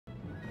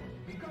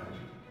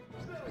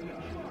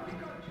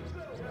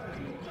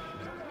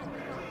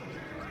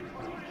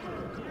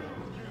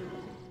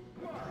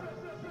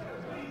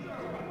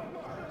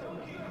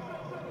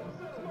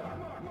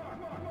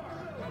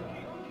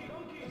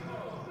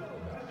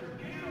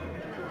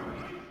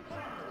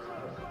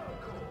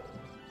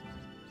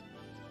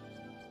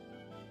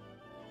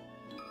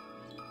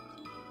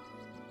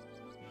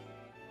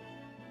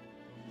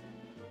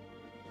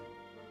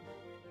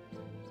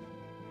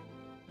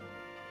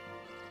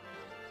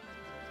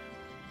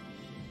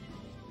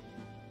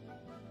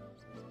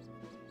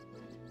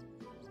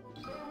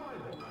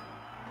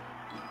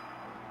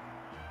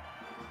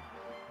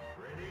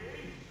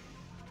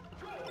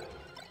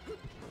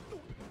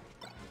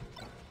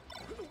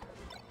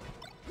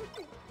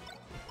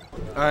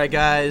Alright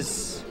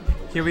guys,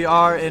 here we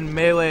are in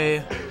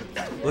Melee.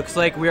 Looks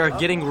like we are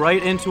getting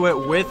right into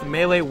it with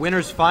Melee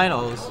Winners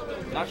Finals.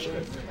 Not sure.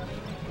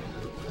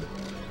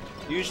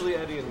 Usually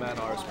Eddie and Matt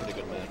are a pretty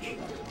good match.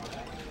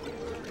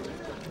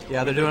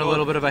 Yeah, they're doing a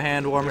little bit of a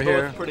hand warmer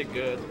here. Pretty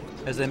good.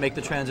 As they make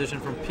the transition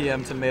from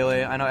PM to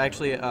Melee. I know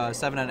actually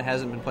 7N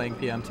hasn't been playing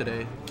PM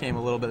today. Came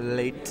a little bit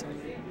late.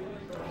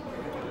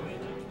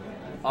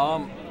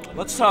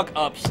 Let's talk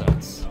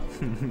upsets.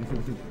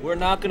 We're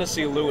not going to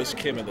see Lewis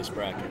Kim in this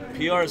bracket.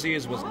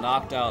 PRZ's was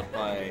knocked out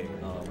by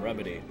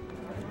Remedy.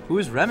 Who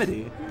is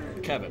Remedy?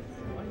 Kevin.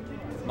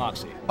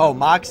 Moxie. Oh,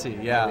 Moxie,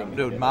 yeah.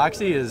 Dude,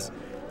 Moxie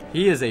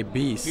he is a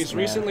beast. He's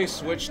recently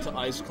switched to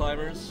Ice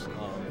Climbers.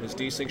 His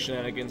desync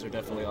shenanigans are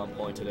definitely on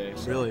point today.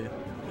 So. Really?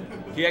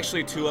 He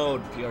actually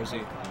 2-0'd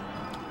PRZ.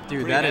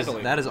 Dude,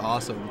 that is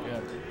awesome. Yeah.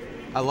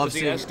 I love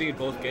seeing. He SD'd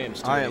both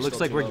games. All right, it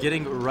looks like we're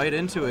getting right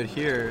into it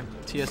here.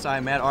 TSI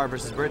Matt R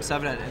versus BERT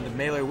 7N in the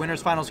Melee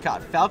Winners Finals.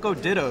 Got Falco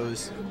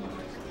Dittos.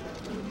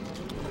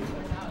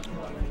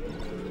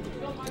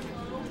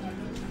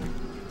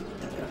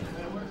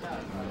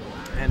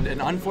 And an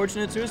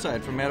unfortunate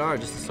suicide from Matt R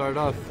just to start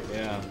off.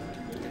 Yeah,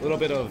 a little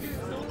bit of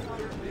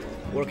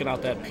working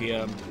out that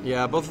PM.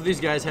 Yeah, both of these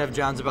guys have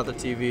Johns about the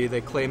TV.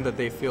 They claim that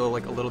they feel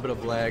like a little bit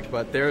of lag,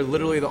 but they're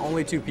literally the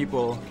only two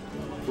people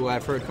who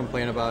I've heard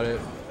complain about it.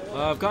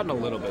 I've gotten a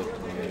little bit.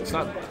 It's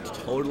not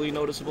totally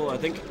noticeable. I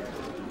think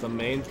the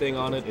main thing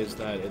on it is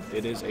that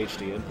it is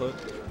HD input.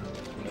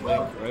 I think,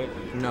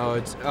 right? No,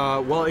 it's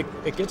well,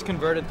 it gets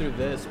converted through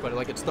this, but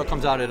like it still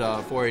comes out at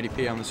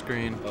 480p on the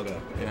screen. Okay.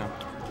 Yeah.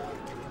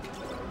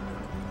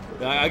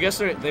 I guess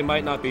they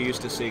might not be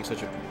used to seeing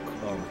such a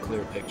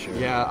clear picture.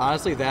 Yeah,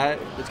 honestly, that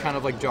is kind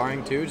of like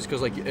jarring too, just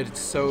because like it's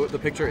so the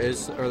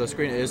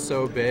screen is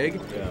so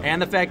big, yeah.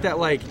 And the fact that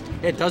like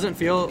it doesn't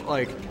feel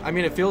like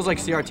it feels like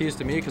CRTs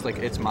to me because like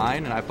it's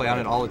mine and I play on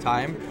it all the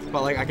time.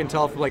 But like I can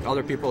tell for like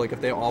other people, like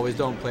if they always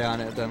don't play on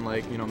it, then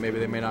like maybe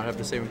they may not have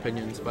the same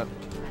opinions. But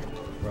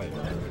right.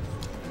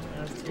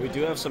 We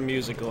do have some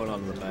music going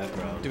on in the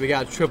background. Dude, we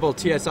got triple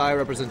TSI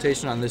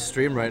representation on this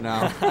stream right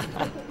now.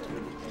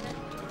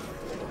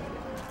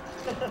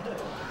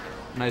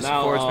 Nice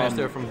forward smash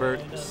there from BERT.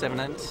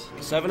 7N.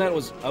 7N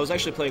I was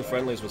actually playing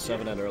friendlies with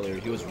 7N earlier.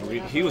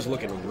 He was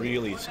looking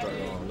really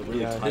strong,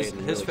 really tight.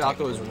 His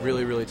Falco is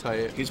really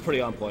tight. He's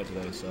pretty on point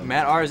today. So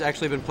Matt R has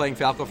actually been playing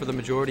Falco for the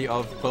majority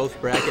of both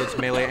brackets,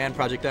 Melee and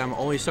Project M.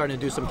 Only starting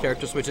to do some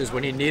character switches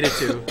when he needed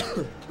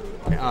to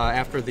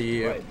after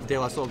the De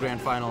La Soul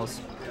Grand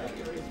Finals.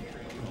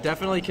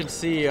 Definitely can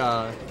see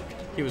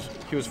he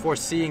was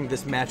foreseeing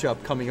this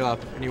matchup coming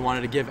up, and he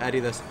wanted to give Eddie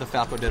the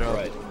Falco Ditto.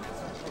 Right.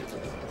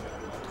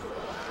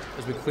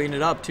 As we clean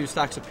it up, 2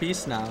 stocks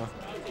apiece now.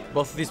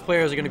 Both of these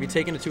players are going to be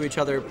taking it to each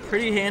other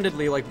pretty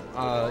handedly, like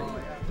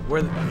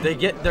where they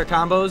get their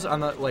combos on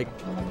the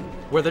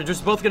where they're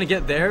just both going to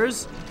get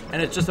theirs,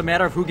 and it's just a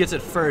matter of who gets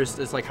it first.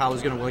 It's like how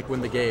is going to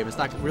win the game. It's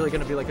not really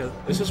going to be like a.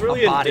 This is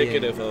really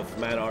indicative of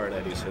Matt R and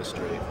Eddie's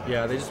history.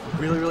 Yeah, they just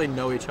really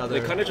know each other.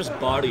 They kind of just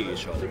body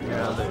each other.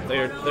 Yeah.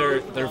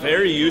 They're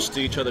very used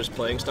to each other's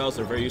playing styles.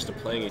 They're very used to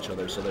playing each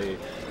other, so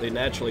they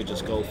naturally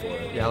just go for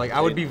it. Yeah, like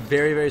I would be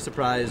very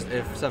surprised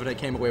if 7N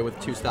came away with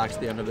 2 stocks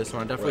at the end of this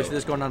one. I definitely see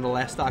this going on to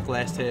last stock,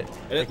 last hit.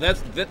 And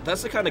that's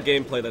the kind of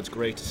gameplay that's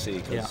great to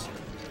see. Cause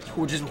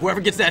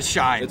whoever gets that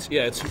shine. It's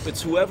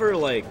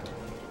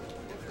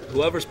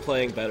whoever's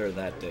playing better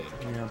that day.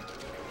 Yeah.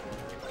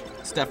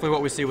 It's definitely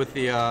what we see with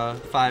the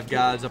 5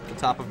 gods up at the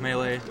top of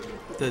Melee.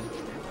 The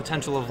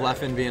potential of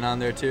Leffen being on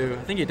there too.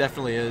 I think he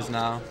definitely is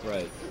now.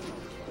 Right.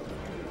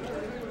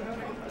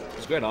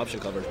 It's great option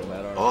coverage from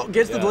Matt R. Oh,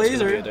 gets the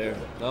blazer.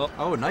 Nope.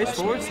 Oh, nice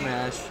forward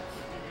smash.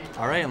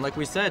 All right, and like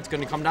we said, it's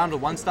going to come down to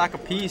 1 stock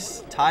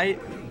apiece.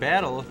 Tight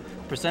battle.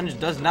 Percentage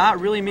does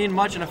not really mean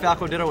much in a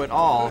Falco Ditto at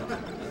all.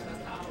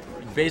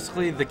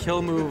 Basically, the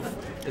kill move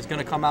is going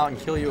to come out and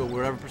kill you at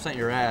whatever percent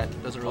you're at.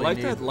 Doesn't really I like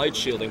need. that light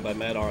shielding by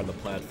Matt R on the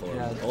platform.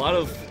 Yeah. A lot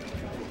of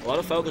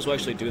Falcos will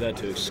actually do that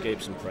to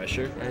escape some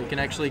pressure. Yeah, you can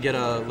actually get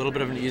a little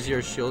bit of an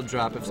easier shield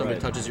drop if somebody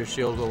touches your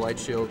shield with a light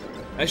shield.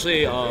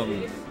 Actually,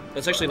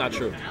 that's actually not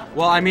true.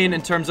 Well, I mean,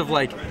 in terms of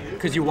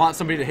because you want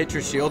somebody to hit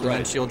your shield and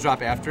then shield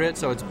drop after it,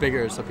 so it's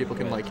bigger, so people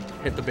can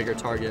hit the bigger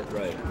target.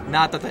 Right.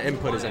 Not that the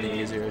input is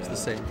any easier; it's the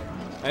same.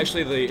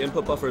 Actually, the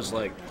input buffer is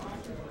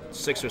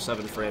 6 or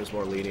 7 frames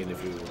more lenient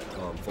if you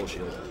full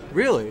shield.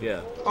 Really?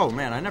 Yeah. Oh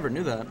man, I never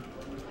knew that.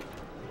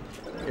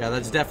 Yeah,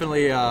 that's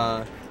definitely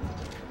the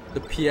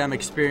PM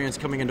experience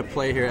coming into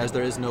play here, as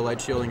there is no light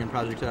shielding in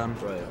Project M.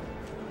 Right.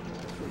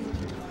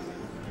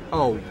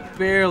 Oh,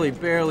 barely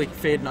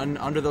fading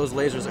under those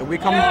lasers, and we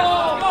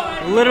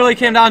literally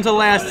came down to the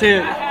last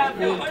hit.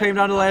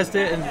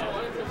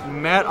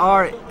 And Matt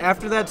R,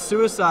 after that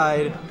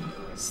suicide,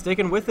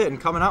 sticking with it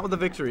and coming out with the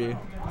victory.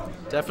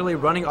 Definitely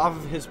running off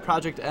of his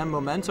Project M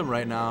momentum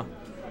right now.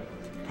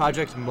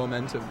 Project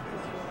Momentum.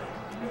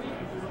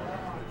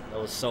 That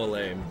was so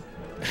lame.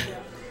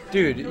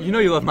 Dude, you know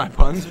you love my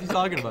puns. What are you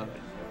talking about?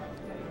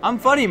 I'm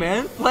funny,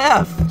 man.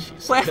 Laugh.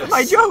 Laugh at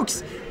my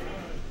jokes.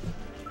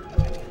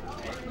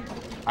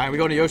 Alright, we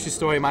go to Yoshi's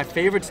Story, my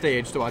favorite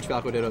stage to watch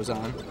Falco Dittos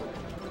on.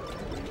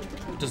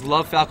 Just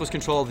love Falco's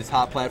control of the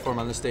top platform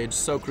on this stage.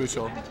 So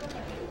crucial.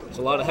 There's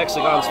a lot of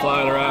hexagons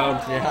flying around.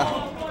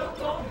 Yeah.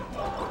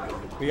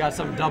 We got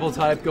some double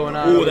type going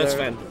on. Ooh, that's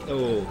fan.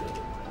 Ooh.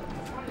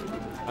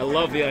 I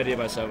love the idea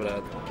by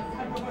 7-Up.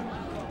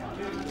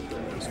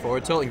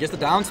 Forward tilt and gets the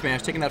down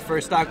smash, taking that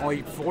first stock,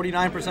 only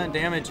 49%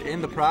 damage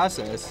in the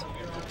process.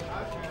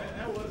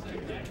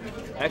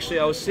 Actually,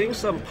 I was seeing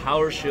some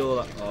power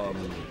shield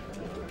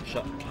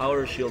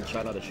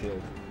shine out of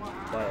shield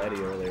by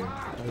Eddie earlier.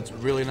 It's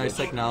really nice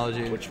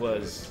technology. Which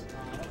was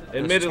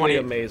admittedly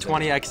amazing.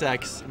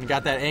 20XX. And you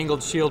got that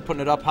angled shield,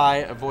 putting it up high,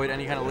 avoid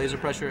any kind of laser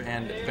pressure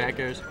and back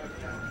airs.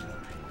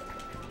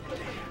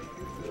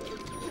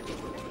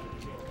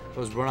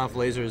 Those runoff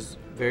lasers,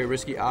 very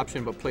risky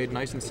option, but played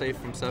nice and safe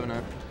from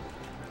 7-Up.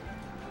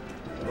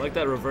 I like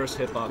that reverse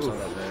hitbox on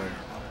that there.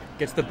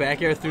 Gets the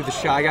back air through the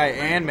Shy Guy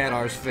and Matt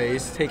R's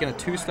face, taking a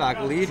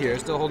 2-stock lead here,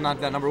 still holding on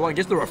to that number 1.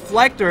 Gets the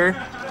reflector.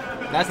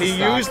 That's the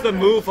stock. He used the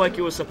move like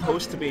it was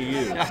supposed to be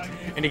used. Yeah,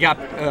 and he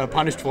got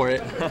punished for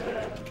it.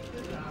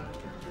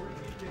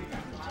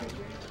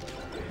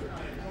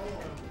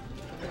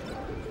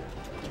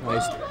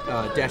 Nice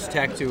dash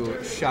attack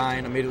to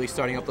Shine, immediately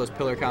starting up those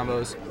pillar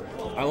combos.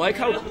 I like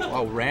how.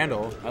 Oh,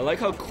 Randall. I like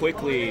how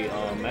quickly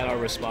Matt R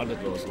responded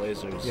to those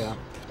lasers. Yeah.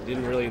 He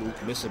didn't really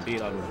miss a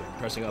beat on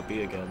pressing up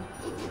B again.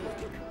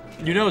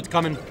 You know it's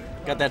coming.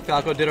 Got that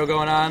Falco Ditto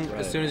going on. Right.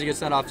 As soon as you get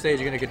sent off stage,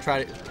 you're gonna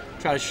try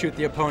to shoot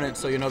the opponent,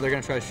 so you know they're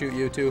gonna try to shoot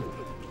you too.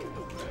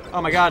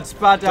 Oh my God!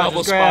 Spot dodge.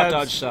 Double spot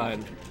dodge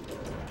Shine.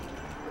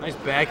 Nice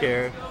back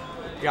air.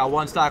 You got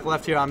 1 stock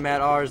left here on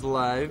Matt R's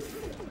live.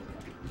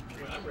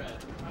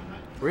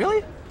 Really?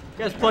 You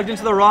guys plugged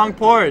into the wrong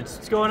ports.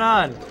 What's going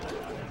on?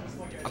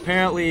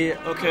 Apparently,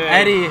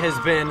 Eddie has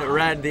been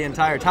red the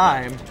entire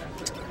time,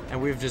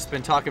 and we've just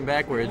been talking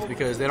backwards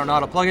because they don't know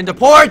how to plug into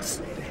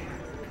ports!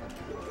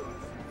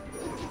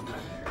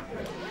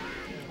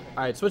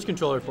 Alright, switch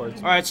controller ports.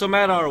 Alright, so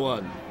Matt R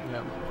won.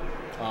 Yep.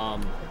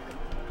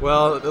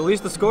 Well, at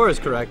least the score is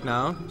correct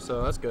now,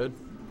 so that's good.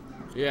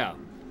 Yeah.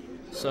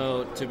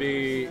 So,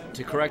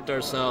 to correct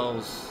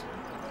ourselves,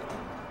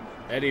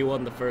 Eddie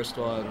won the first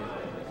one.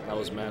 That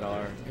was Matt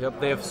R.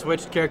 Yep, they have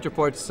switched character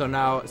ports, so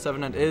now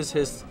 7-Up is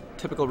his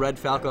typical red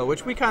Falco,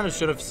 which we kind of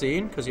should have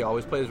seen because he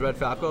always plays red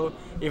Falco,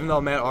 even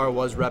though Matt R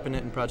was repping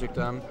it in Project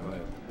M.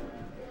 Right.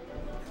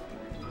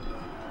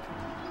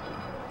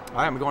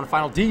 Alright, we're going to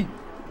Final D.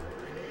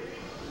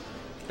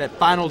 That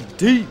Final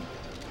D.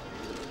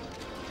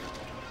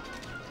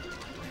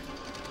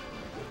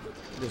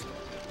 Just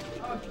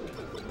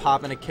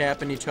popping a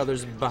cap in each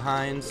other's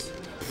behinds.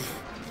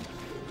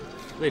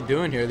 What are they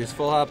doing here? These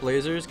full hop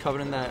lasers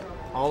covering that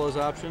all those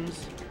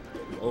options.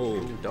 Oh,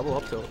 Ooh, double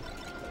up tilt.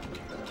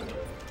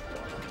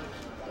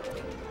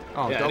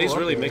 Oh, yeah, double he's up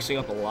really here. mixing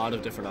up a lot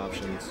of different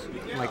options.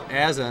 Like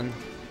Azen.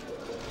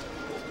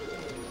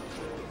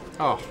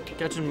 Oh,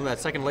 catching him with that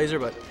second laser,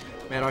 but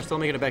Matt R still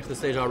making it back to the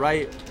stage all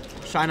right.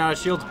 Shine out of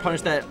shield to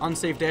punish that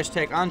unsafe dash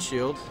attack on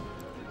shield.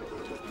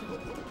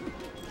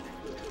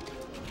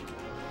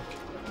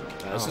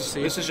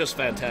 This is just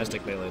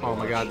fantastic melee. Oh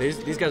my God,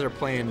 these guys are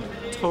playing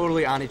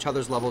totally on each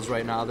other's levels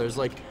right now. There's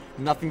like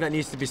nothing that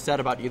needs to be said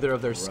about either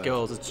of their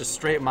skills. It's just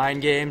straight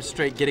mind games,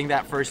 straight getting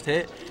that first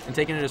hit and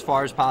taking it as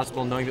far as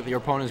possible, knowing that your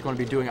opponent is going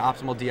to be doing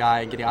optimal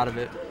DI and getting out of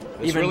it.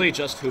 It's really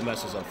just who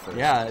messes up first.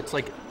 Yeah, it's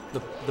like the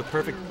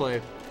perfect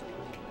play.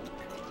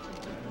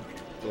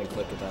 Getting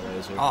clipped with that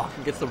laser. Oh,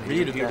 he gets the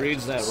read of He that.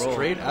 reads that roll.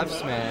 Straight F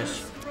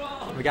smash.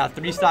 We got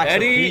 3 stocks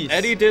apiece.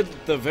 Eddie did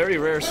the very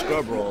rare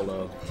scrub roll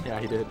though. Yeah,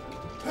 he did.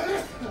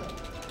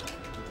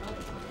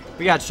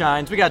 We got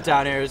shines, we got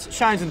down airs,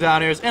 shines and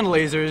down airs, and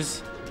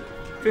lasers.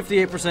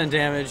 58%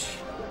 damage.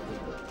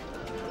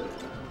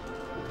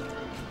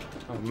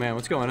 Oh man,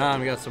 what's going on?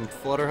 We got some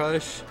flutter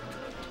hush.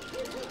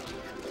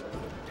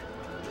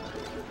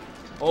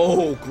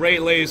 Oh, great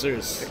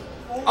lasers.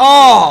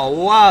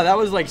 Oh, wow, that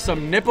was like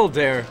some nipple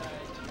dare.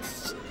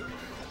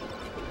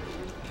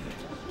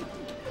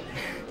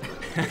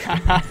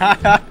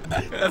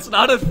 That's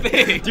not a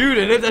thing. Dude,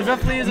 it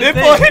definitely is a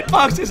Nipple thing.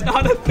 hitbox is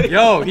not a thing.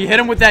 Yo, he hit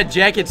him with that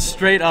jacket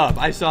straight up.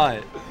 I saw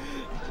it.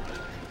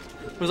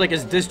 It was like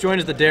as disjointed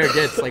as the dare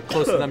gets, like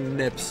close to them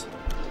nips.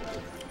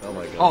 Oh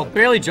my God. Oh,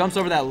 barely jumps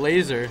over that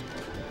laser.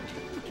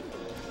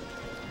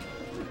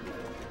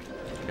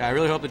 Yeah, I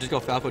really hope they just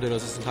go Falco Dittos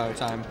this entire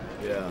time.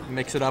 Yeah.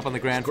 Mix it up on the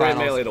grand Great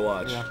finals. melee to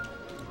watch. Yeah.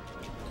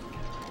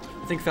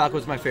 I think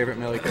Falco's my favorite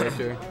melee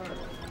character.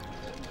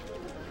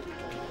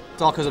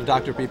 It's all because of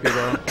Dr. PP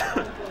though.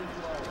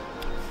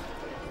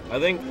 I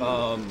think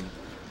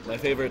my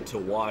favorite to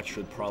watch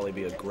would probably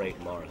be a great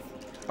Marth.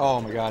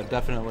 Oh my god,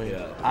 definitely.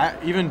 Yeah.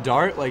 Even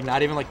Dart, like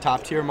not even like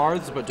top tier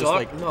Marths, but just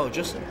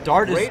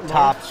Dart great is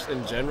top. Marths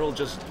in general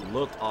just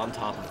look on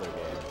top of their game.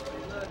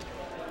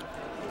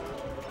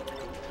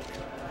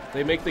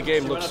 They make the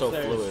game look so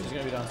fluid. She's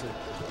gonna be downstairs.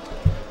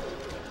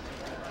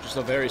 Just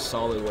a very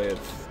solid way of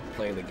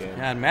playing the game.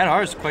 Yeah, and Matt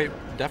R's quite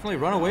definitely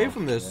run away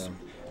from this. Yeah.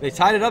 They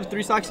tied it up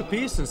 3 stocks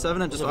apiece, and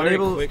 7 just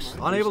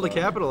unable to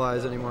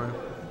capitalize anymore.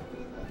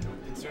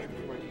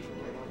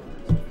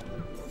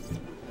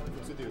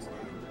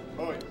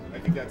 Oh, I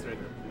think that's right.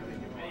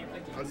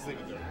 I was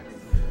thinking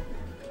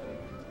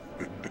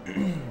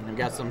We've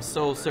got some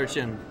soul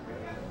searching,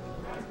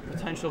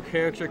 potential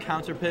character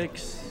counter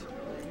picks,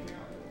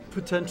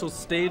 potential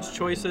stage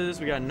choices.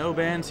 We got no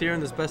bans here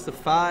in this best of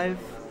 5.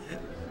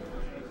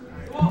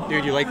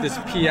 Dude, you like this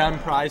PM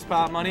prize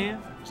pot money?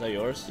 Is that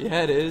yours?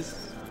 Yeah, it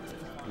is.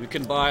 You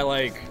can buy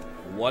like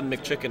 1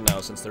 McChicken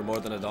now since they're more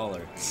than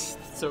 $1. It's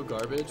so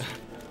garbage.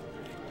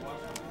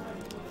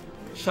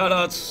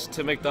 Shoutouts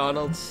to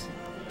McDonald's.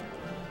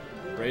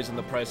 Raising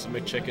the price of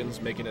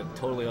McChickens, making it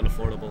totally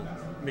unaffordable.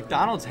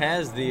 McDonald's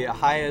has the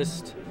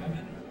highest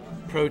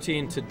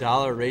protein to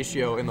dollar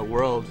ratio in the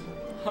world.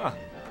 Huh.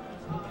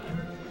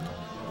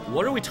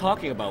 What are we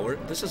talking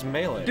about? This is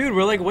Melee. Dude,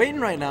 we're like waiting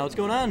right now. What's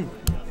going on?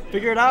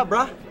 Figure it out,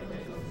 bruh.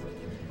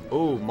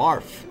 Oh,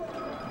 Marth.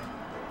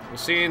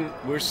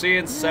 We're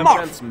seeing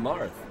Sempen's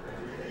Marth.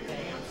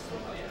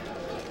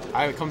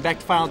 Alright, coming back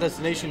to Final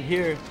Destination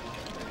here.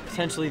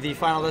 Potentially the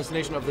final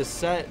destination of this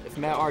set if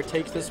Matt R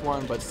takes this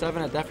one, but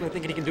 7 I definitely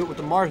thinking he can do it with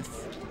the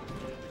Marth.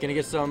 Gonna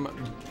get some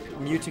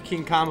Mewtwo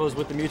King combos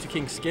with the Mewtwo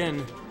King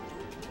skin.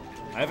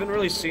 I haven't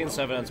really seen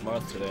 7N's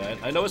Marth today.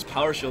 I know his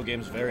Power Shield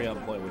game's very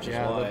on point, which is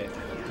why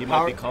he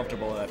might be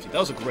comfortable at FT. That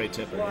was a great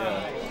tipper,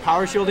 yeah.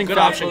 Power shielding good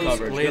option Falco's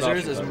coverage.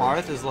 lasers as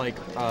Marth is like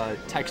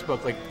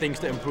textbook, like things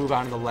to improve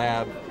on in the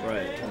lab.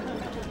 Right.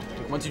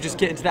 Once you just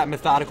get into that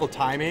methodical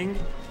timing,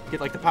 get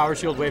like the power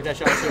shield, wave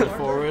dash out, shield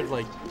forward,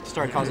 like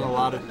start causing a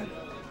lot of,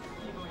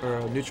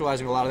 or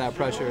neutralizing a lot of that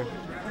pressure.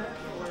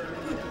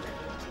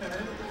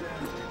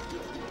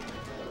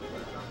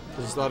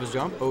 Does he still have his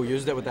jump? Oh,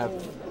 used it with that.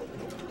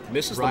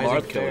 Misses the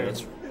Marth killer.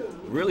 That's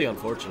really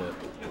unfortunate.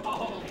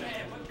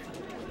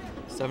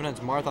 7N's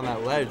Marth on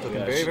that ledge,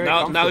 looking very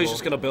now comfortable. he's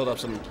just gonna build up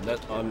some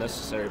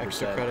unnecessary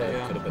extra percent credit,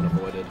 that could have been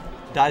avoided.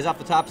 Dies off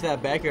the top to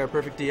that back air,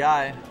 perfect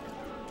DI.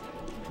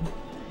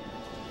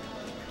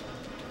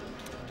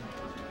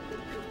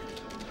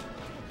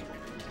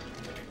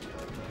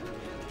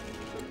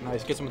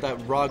 Nice, gets him with that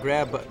raw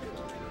grab, but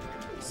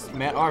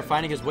Matt R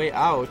finding his way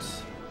out.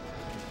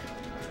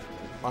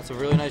 Lots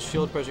of really nice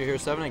shield pressure here.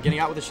 7 getting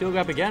out with the shield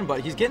grab again,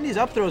 but he's getting these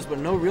up throws, but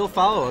no real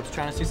follow-ups.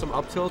 Trying to see some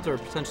up tilt or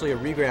potentially a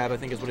regrab, I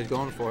think is what he's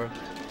going for.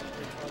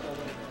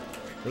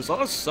 There's a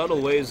lot of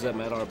subtle ways that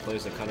Matt R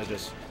plays that kind of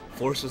just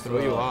forces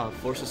you off.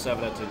 Forces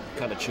 7 to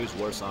kind of choose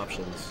worse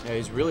options. Yeah,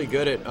 he's really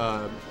good at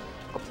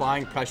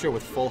applying pressure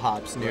with full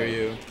hops near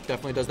you.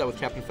 Definitely does that with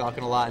Captain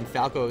Falcon a lot, and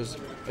Falco's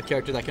a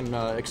character that can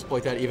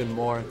exploit that even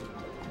more.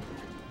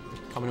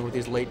 Coming in with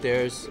these late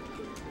dares.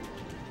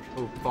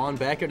 Oh, falling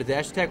back here to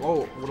dash attack. Oh,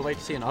 would have liked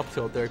to see an up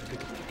tilt there.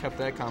 Kept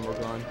that combo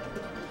going.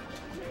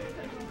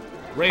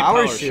 Great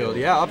power shield,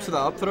 yeah, up to the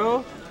up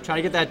throw. Trying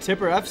to get that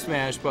tipper F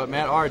smash, but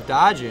Matt R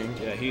dodging.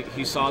 Yeah,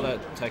 he saw that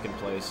tech in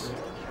place.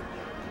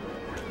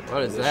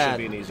 What is that? Should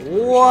be an easy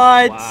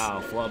what?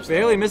 Wow, flubs.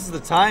 Barely misses the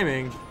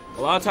timing. A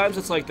lot of times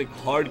it's like the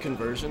hard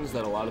conversions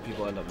that a lot of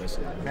people end up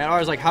missing. Matt R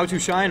is like how to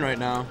shine right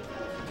now.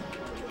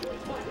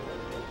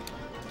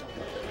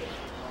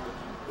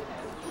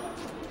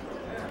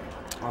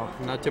 Oh,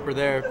 not tipper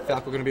there.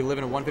 Falco going to be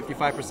living at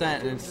 155%,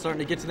 and it's starting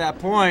to get to that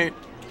point.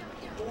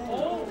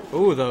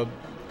 Ooh, that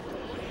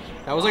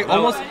was like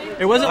almost.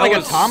 It wasn't like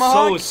a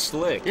tomahawk. So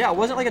slick. Yeah, it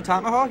wasn't like a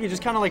tomahawk. He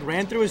just kind of like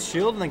ran through his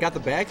shield and then got the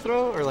back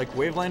throw, or like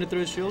wave landed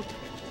through his shield.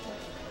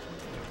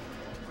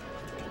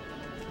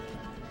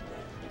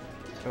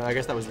 I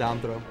guess that was down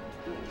throw.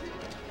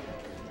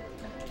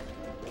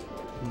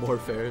 More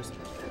fairs.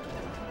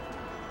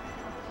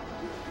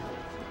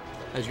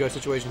 As you go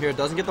situation here,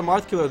 doesn't get the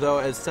Marth killer though,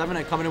 as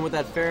 7 coming in with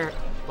that fair,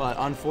 but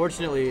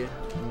unfortunately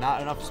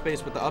not enough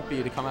space with the up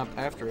B to come up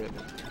after it.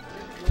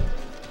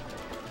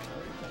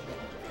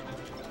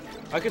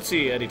 I could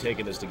see Eddie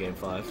taking this to game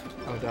 5.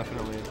 Oh,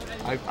 definitely.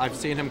 I've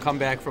seen him come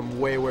back from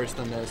way worse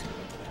than this.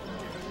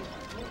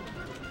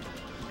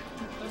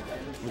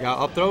 We got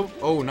up throw.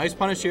 Oh, nice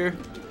punish here.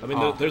 I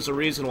mean, there's a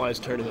reason why his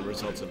tournament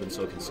results have been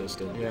so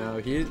consistent. Yeah,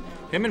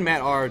 him and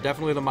Matt are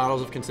definitely the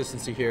models of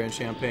consistency here in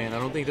Champagne. I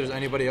don't think there's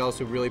anybody else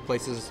who really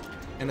places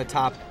in the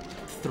top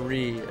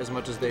 3 as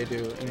much as they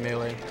do in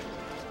Melee.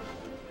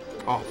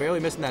 Oh, barely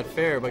missing that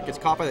fair, but gets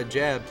caught by the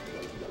jab.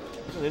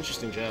 That's an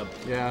interesting jab.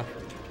 Yeah,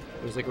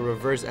 there's like a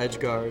reverse edge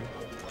guard.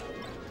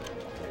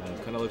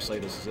 It kind of looks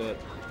like this is it.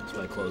 This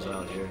might close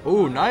out here.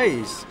 Ooh,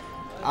 nice.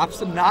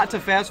 Opts not to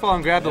fast fall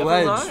and grab the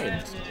ledge.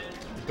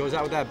 F9. Goes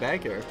out with that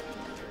back air.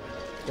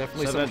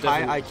 Definitely some 7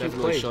 high IQ definitely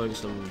play. showing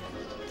some.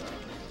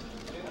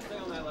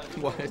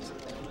 What?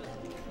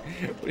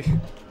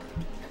 Looking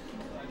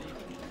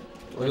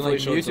Definitely like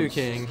showing Mewtwo some-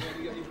 King.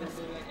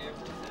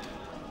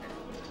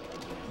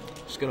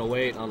 Just gonna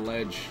wait on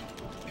ledge.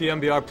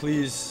 PMBR,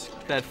 please.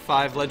 That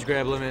 5 ledge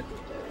grab limit.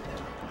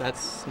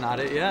 That's not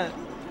it yet.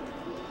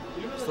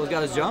 Still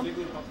got his jump.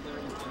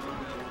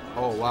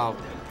 Oh, wow.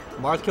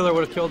 Marth Killer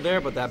would have killed there,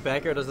 but that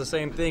back air does the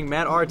same thing.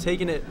 Matt R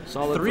taking it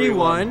Solid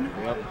 3-1.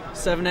 3-1. Yep.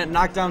 7-net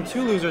knockdown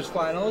 2 losers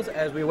finals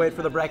as we wait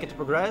for the bracket to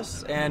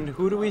progress. And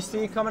who do we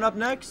see coming up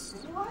next?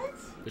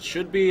 It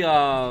should be.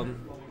 I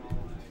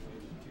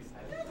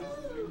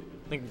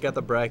think we got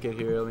the bracket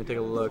here. Let me take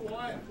a look.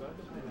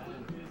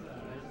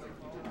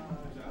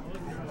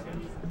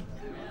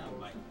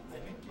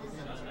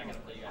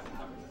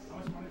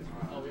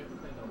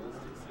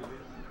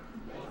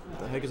 What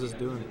the heck is this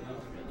doing?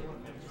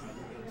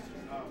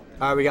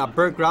 All right, we got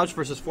Bert Grouch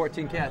versus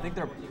 14K. I think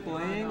they're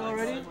playing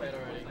already.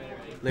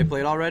 They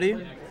played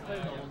already?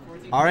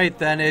 All right,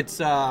 then it's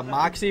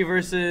Moxie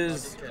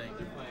versus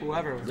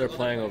whoever. They're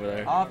playing over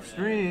there.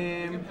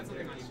 Upstream.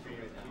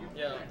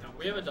 Yeah,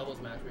 we have a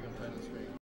doubles match we can play this week.